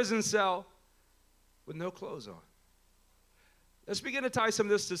in the prison cell with no clothes on. Let's begin to tie some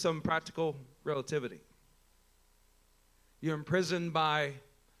of this to some practical relativity. You're imprisoned by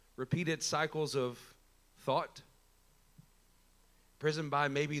repeated cycles of thought, imprisoned by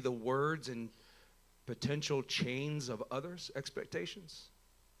maybe the words and potential chains of others' expectations.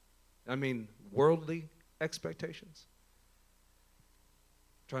 I mean, worldly expectations.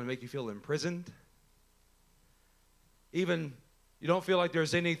 Trying to make you feel imprisoned. Even you don't feel like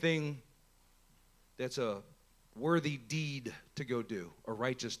there's anything that's a worthy deed to go do, a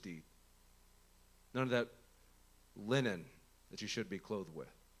righteous deed. None of that linen that you should be clothed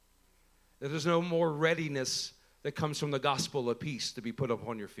with. That there's no more readiness that comes from the gospel of peace to be put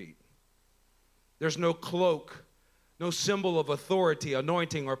upon your feet. There's no cloak, no symbol of authority,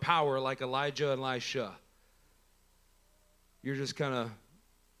 anointing, or power like Elijah and Elisha. You're just kind of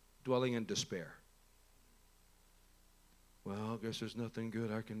dwelling in despair. Well, I guess there's nothing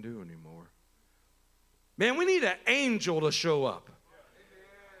good I can do anymore. Man, we need an angel to show up.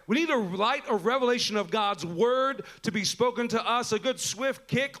 We need a light of revelation of God's word to be spoken to us, a good swift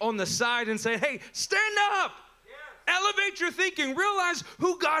kick on the side and say, hey, stand up. Elevate your thinking. Realize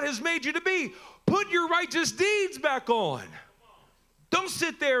who God has made you to be. Put your righteous deeds back on. Don't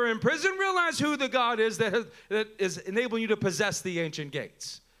sit there in prison. Realize who the God is that is enabling you to possess the ancient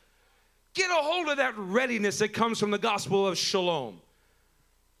gates. Get a hold of that readiness that comes from the gospel of shalom.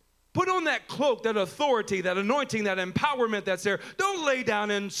 Put on that cloak, that authority, that anointing, that empowerment that's there. Don't lay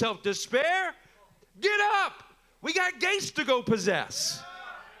down in self-despair. Get up. We got gates to go possess.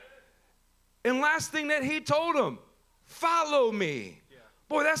 And last thing that he told him, follow me.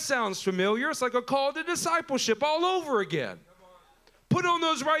 Boy, that sounds familiar. It's like a call to discipleship all over again. Put on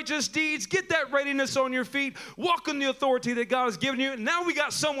those righteous deeds. Get that readiness on your feet. Walk in the authority that God has given you. Now we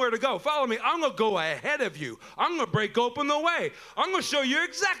got somewhere to go. Follow me. I'm going to go ahead of you. I'm going to break open the way. I'm going to show you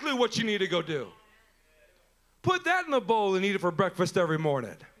exactly what you need to go do. Put that in a bowl and eat it for breakfast every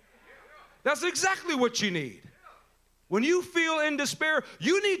morning. That's exactly what you need. When you feel in despair,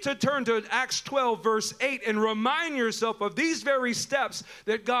 you need to turn to Acts 12, verse 8, and remind yourself of these very steps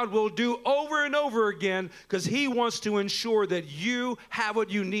that God will do over and over again, because he wants to ensure that you have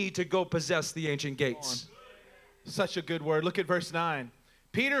what you need to go possess the ancient gates. Such a good word. Look at verse 9.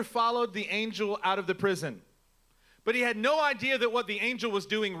 Peter followed the angel out of the prison, but he had no idea that what the angel was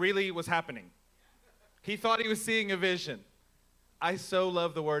doing really was happening. He thought he was seeing a vision. I so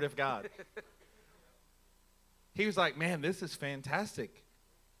love the word of God. He was like, man, this is fantastic.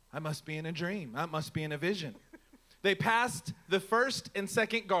 I must be in a dream. I must be in a vision. They passed the first and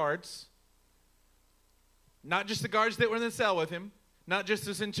second guards, not just the guards that were in the cell with him, not just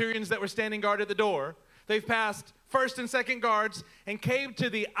the centurions that were standing guard at the door. They've passed first and second guards and came to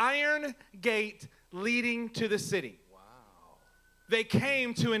the iron gate leading to the city. Wow. They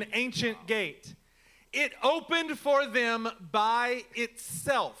came to an ancient gate. It opened for them by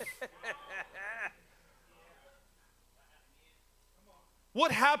itself.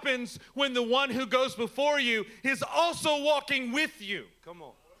 What happens when the one who goes before you is also walking with you? Come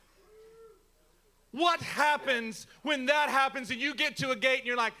on. What happens when that happens and you get to a gate and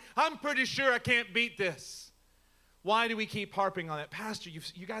you're like, I'm pretty sure I can't beat this? Why do we keep harping on that? Pastor,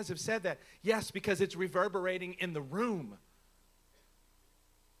 you guys have said that. Yes, because it's reverberating in the room.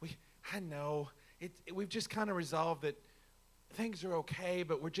 I know. We've just kind of resolved that things are okay,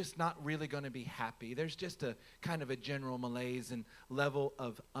 but we're just not really going to be happy. There's just a kind of a general malaise and level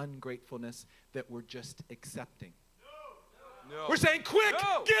of ungratefulness that we're just accepting. No. We're saying, quick,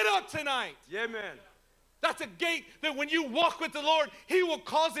 get up tonight. Yeah, man. That's a gate that when you walk with the Lord, he will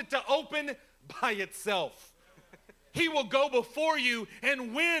cause it to open by itself. He will go before you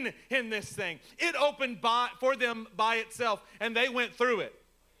and win in this thing. It opened for them by itself, and they went through it.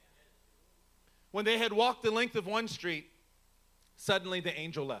 When they had walked the length of one street, suddenly the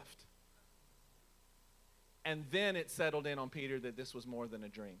angel left. And then it settled in on Peter that this was more than a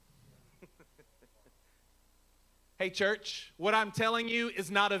dream. Hey, church, what I'm telling you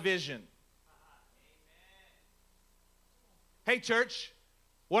is not a vision. Hey, church,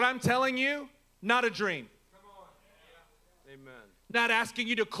 what I'm telling you, not a dream. Amen. Not asking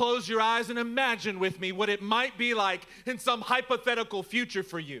you to close your eyes and imagine with me what it might be like in some hypothetical future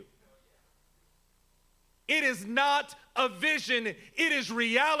for you. It is not a vision. It is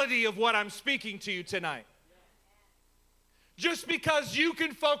reality of what I'm speaking to you tonight. Just because you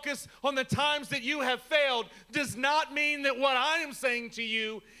can focus on the times that you have failed does not mean that what I am saying to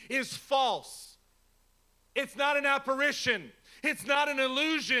you is false. It's not an apparition. It's not an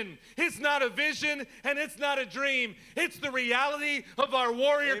illusion. It's not a vision, and it's not a dream. It's the reality of our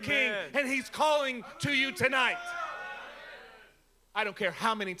warrior King, and he's calling to you tonight. I don't care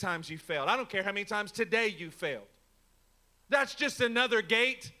how many times you failed. I don't care how many times today you failed. That's just another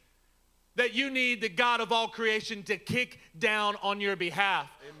gate that you need the God of all creation to kick down on your behalf.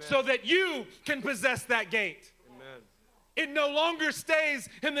 Amen. So that you can possess that gate. Amen. It no longer stays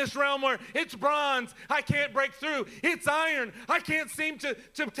in this realm where it's bronze, I can't break through. It's iron, I can't seem to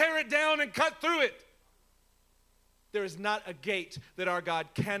tear it down and cut through it. There is not a gate that our God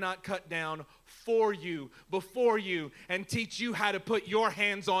cannot cut down for you, before you, and teach you how to put your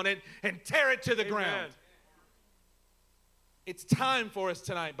hands on it and tear it to the ground. It's time for us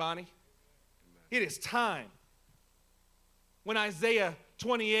tonight, Bonnie. It is time. When Isaiah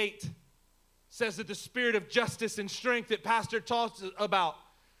 28 says that the spirit of justice and strength that Pastor talks about,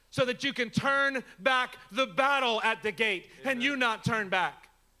 so that you can turn back the battle at the gate. Amen. And you not turn back.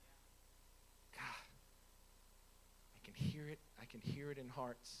 God, I can hear it in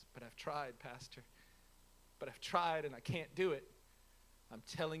hearts, but I've tried, Pastor. But I've tried and I can't do it. I'm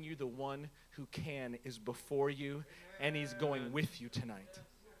telling you, the one who can is before you, and he's going with you tonight.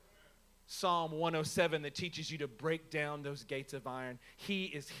 Psalm 107 that teaches you to break down those gates of iron. He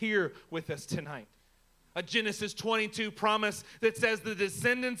is here with us tonight. A Genesis 22 promise that says the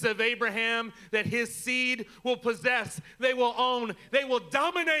descendants of Abraham, that his seed will possess, they will own, they will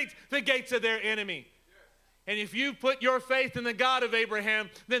dominate the gates of their enemy. And if you put your faith in the God of Abraham,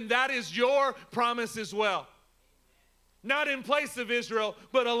 then that is your promise as well. Not in place of Israel,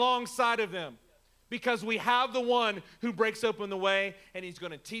 but alongside of them. Because we have the one who breaks open the way, and he's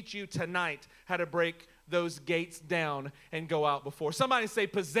going to teach you tonight how to break those gates down and go out before. Somebody say,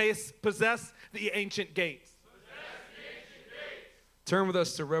 possess the ancient gates. Turn with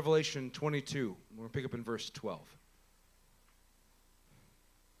us to Revelation 22. We're going to pick up in verse 12.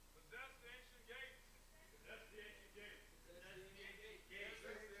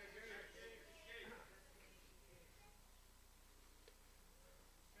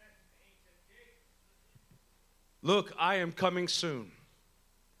 Look, I am coming soon.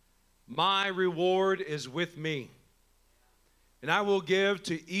 My reward is with me, and I will give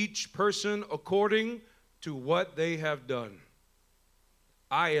to each person according to what they have done.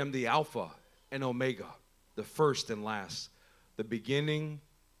 I am the Alpha and Omega, the first and last, the beginning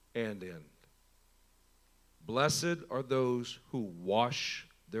and end. Blessed are those who wash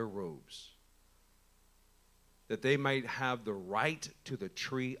their robes, that they might have the right to the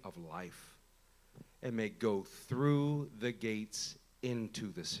tree of life and may go through the gates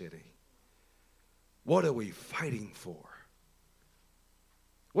into the city. What are we fighting for?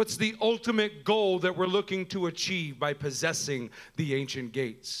 What's the ultimate goal that we're looking to achieve by possessing the ancient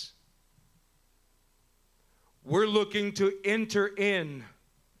gates? We're looking to enter in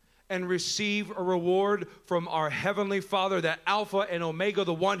and receive a reward from our Heavenly Father, that Alpha and Omega,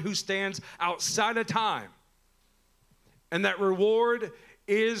 the one who stands outside of time. And that reward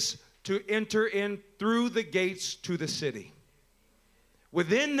is to enter in through the gates to the city.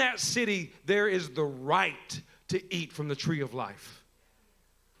 Within that city, there is the right to eat from the tree of life.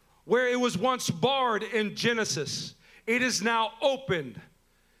 Where it was once barred in Genesis, it is now opened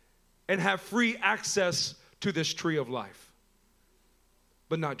and have free access to this tree of life.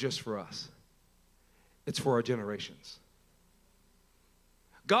 But not just for us. It's for our generations.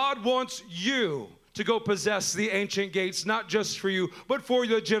 God wants you to go possess the ancient gates, not just for you, but for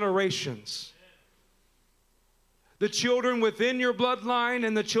your generations. The children within your bloodline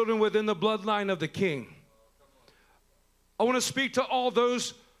and the children within the bloodline of the King. I want to speak to all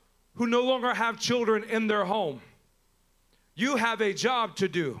those who no longer have children in their home. You have a job to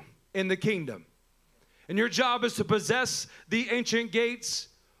do in the kingdom. And your job is to possess the ancient gates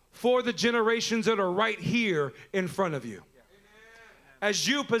for the generations that are right here in front of you. As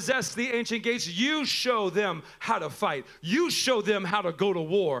you possess the ancient gates, you show them how to fight. You show them how to go to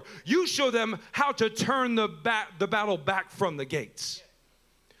war. You show them how to turn the battle back from the gates.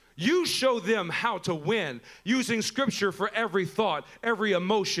 You show them how to win using Scripture for every thought, every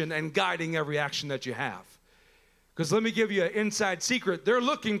emotion, and guiding every action that you have. Because let me give you an inside secret. They're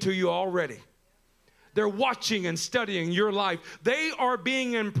looking to you already. They're watching and studying your life. They are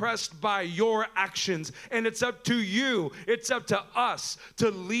being impressed by your actions. And it's up to you, it's up to us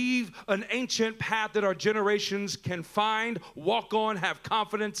to leave an ancient path that our generations can find, walk on, have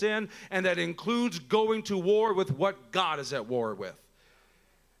confidence in, and that includes going to war with what God is at war with.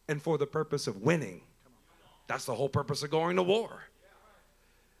 And for the purpose of winning. That's the whole purpose of going to war.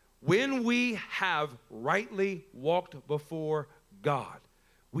 When we have rightly walked before God,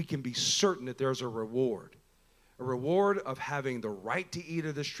 we can be certain that there's a reward of having the right to eat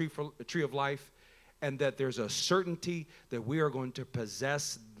of this tree of life, and that there's a certainty that we are going to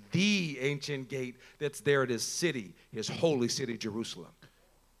possess the ancient gate that's there at his city, his holy city, Jerusalem.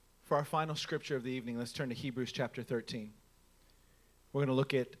 For our final scripture of the evening, let's turn to Hebrews chapter 13. We're going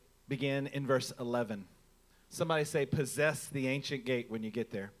to begin in verse 11. Somebody say, possess the ancient gate when you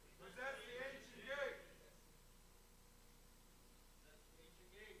get there.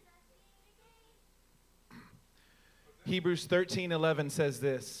 Hebrews 13:11 says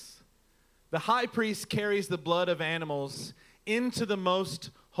this: the high priest carries the blood of animals into the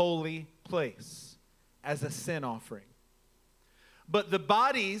most holy place as a sin offering. But the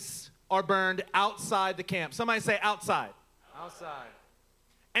bodies are burned outside the camp. Somebody say outside. Outside.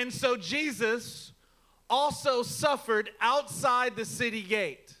 And so Jesus also suffered outside the city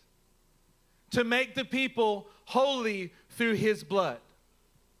gate to make the people holy through his blood.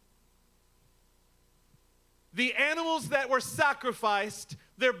 The animals that were sacrificed,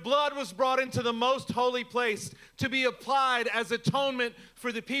 their blood was brought into the most holy place to be applied as atonement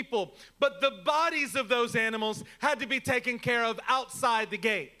for the people. But the bodies of those animals had to be taken care of outside the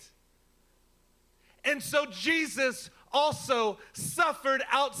gate. And so Jesus also suffered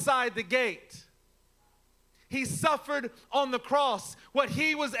outside the gate. He suffered on the cross. What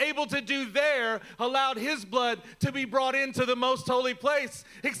he was able to do there allowed his blood to be brought into the most holy place,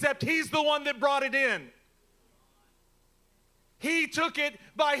 except he's the one that brought it in. He took it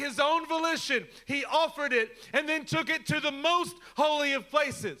by his own volition. He offered it and then took it to the most holy of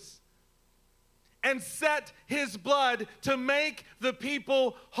places and set his blood to make the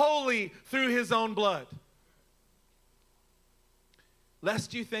people holy through his own blood.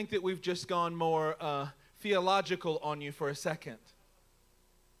 Lest you think that we've just gone more theological on you for a second.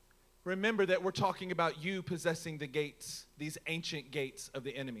 remember that we're talking about you possessing the gates, these ancient gates of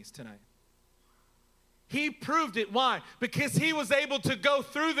the enemies tonight. He proved it. Why? Because he was able to go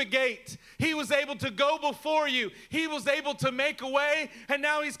through the gate. He was able to go before you. He was able to make a way, and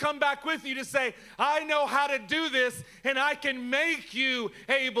now he's come back with you to say, I know how to do this, and I can make you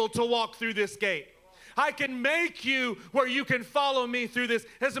able to walk through this gate. I can make you where you can follow me through this.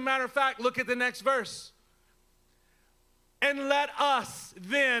 As a matter of fact, look at the next verse. And let us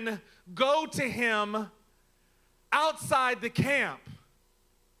then go to him outside the camp.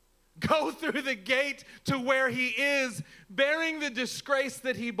 Go through the gate to where he is, bearing the disgrace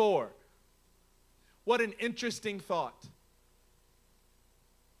that he bore. What an interesting thought.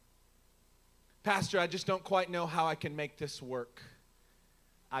 Pastor, I just don't quite know how I can make this work.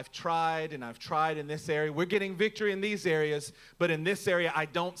 I've tried and I've tried in this area. We're getting victory in these areas, but in this area, I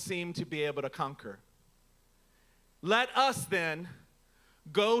don't seem to be able to conquer. Let us then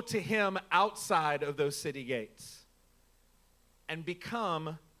go to him outside of those city gates and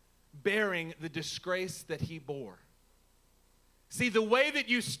become bearing the disgrace that he bore. See, the way that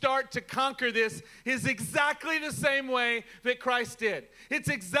you start to conquer this is exactly the same way that Christ did. It's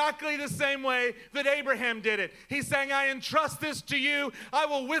exactly the same way that Abraham did it. He's saying, I entrust this to you. I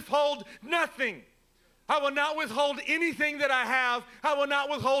will withhold nothing. I will not withhold anything that I have. I will not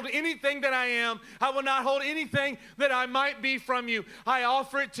withhold anything that I am. I will not hold anything that I might be from you. I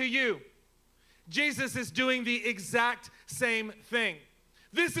offer it to you. Jesus is doing the exact same thing.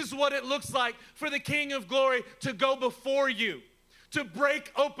 This is what it looks like for the King of Glory to go before you, to break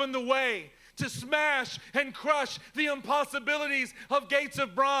open the way, to smash and crush the impossibilities of gates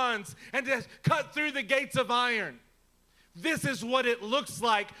of bronze and to cut through the gates of iron. This is what it looks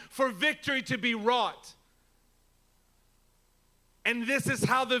like for victory to be wrought. And this is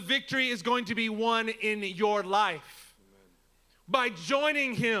how the victory is going to be won in your life. Amen. By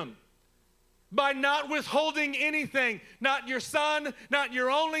joining him. By not withholding anything, not your son, not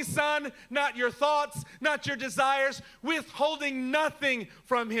your only son, not your thoughts, not your desires, withholding nothing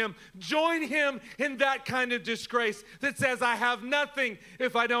from him. Join him in that kind of disgrace that says, I have nothing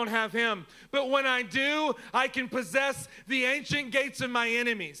if I don't have him. But when I do, I can possess the ancient gates of my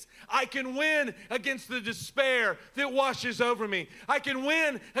enemies. I can win against the despair that washes over me. I can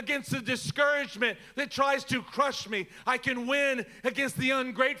win against the discouragement that tries to crush me. I can win against the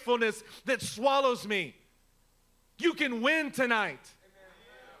ungratefulness that swallows me. You can win tonight.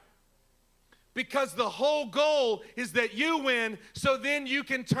 Because the whole goal is that you win, so then you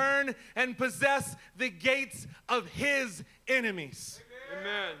can turn and possess the gates of his enemies.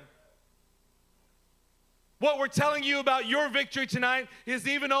 Amen. What we're telling you about your victory tonight is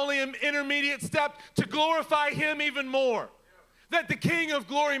even only an intermediate step to glorify him even more. That the King of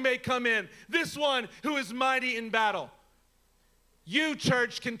Glory may come in, this one who is mighty in battle. You,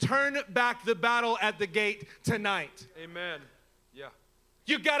 church, can turn back the battle at the gate tonight. Amen. Yeah.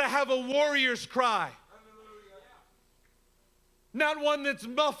 You got to have a warrior's cry. Not one that's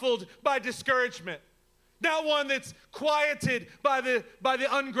muffled by discouragement. Not one that's quieted by the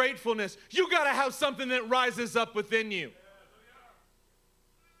ungratefulness. You got to have something that rises up within you.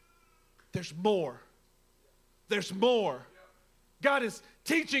 There's more. There's more. God is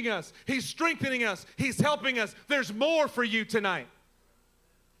teaching us. He's strengthening us. He's helping us. There's more for you tonight.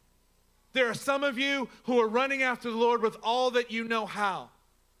 There are some of you who are running after the Lord with all that you know how.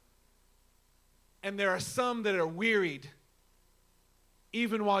 And there are some that are wearied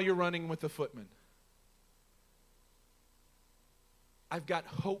even while you're running with the footman. I've got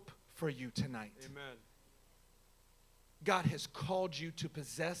hope for you tonight. Amen. God has called you to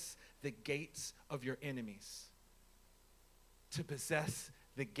possess the gates of your enemies. To possess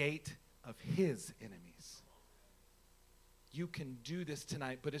the gate of his enemies. You can do this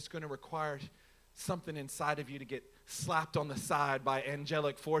tonight, but it's going to require something inside of you to get slapped on the side by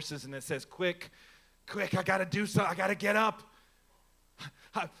angelic forces, and it says, quick, I got to do something. I got to get up.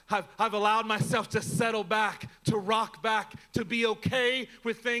 I've allowed myself to settle back, to rock back, to be okay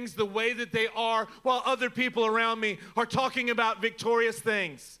with things the way that they are while other people around me are talking about victorious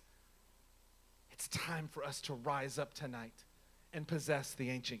things. It's time for us to rise up tonight and possess the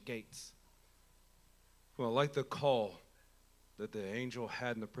ancient gates. Well, like the call that the angel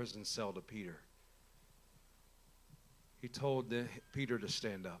had in the prison cell to Peter. He told Peter to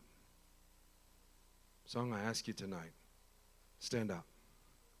stand up. So I'm going to ask you tonight, stand up.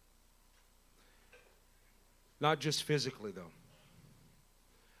 Not just physically, though.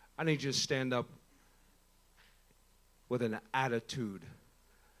 I need you to stand up with an attitude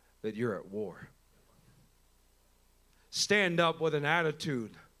that you're at war. Stand up with an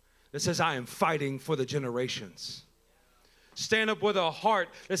attitude that says, I am fighting for the generations. stand up with a heart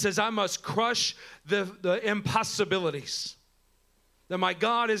that says, I must crush the impossibilities. That my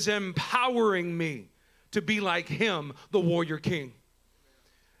God is empowering me to be like him, the warrior king.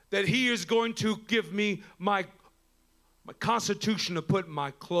 That he is going to give me my constitution to put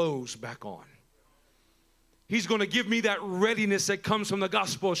my clothes back on. He's going to give me that readiness that comes from the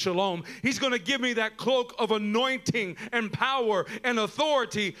gospel of shalom. He's going to give me that cloak of anointing and power and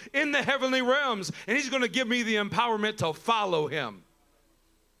authority in the heavenly realms. And he's going to give me the empowerment to follow him.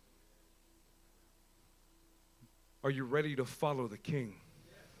 Are you ready to follow the king?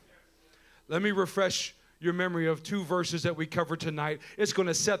 Let me refresh your memory of 2 verses that we covered tonight. It's going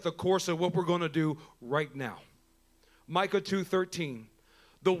to set the course of what we're going to do right now. Micah 2:13.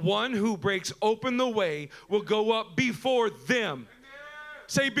 The one who breaks open the way will go up before them. Amen.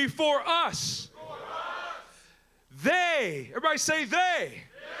 Say, before us. Before us. They, everybody say they.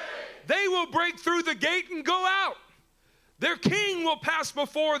 They will break through the gate and go out. Their king will pass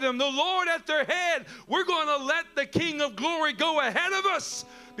before them, the Lord at their head. We're going to let the King of glory go ahead of us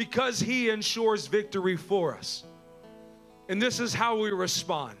because he ensures victory for us. And this is how we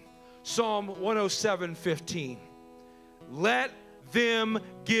respond. Psalm 107:15. Let them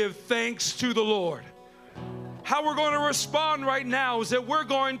give thanks to the Lord. How we're going to respond right now is that we're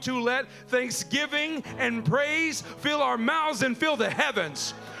going to let thanksgiving and praise fill our mouths and fill the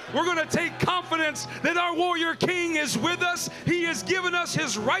heavens. We're going to take confidence that our warrior king is with us. He has given us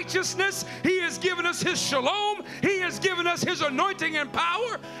his righteousness. He has given us his shalom. He has given us his anointing and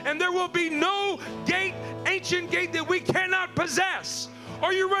power. And there will be no gate, ancient gate, that we cannot possess.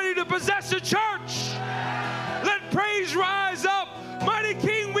 Are you ready to possess a church? Let praise rise up. Mighty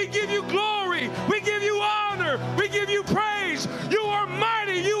King, we give you glory.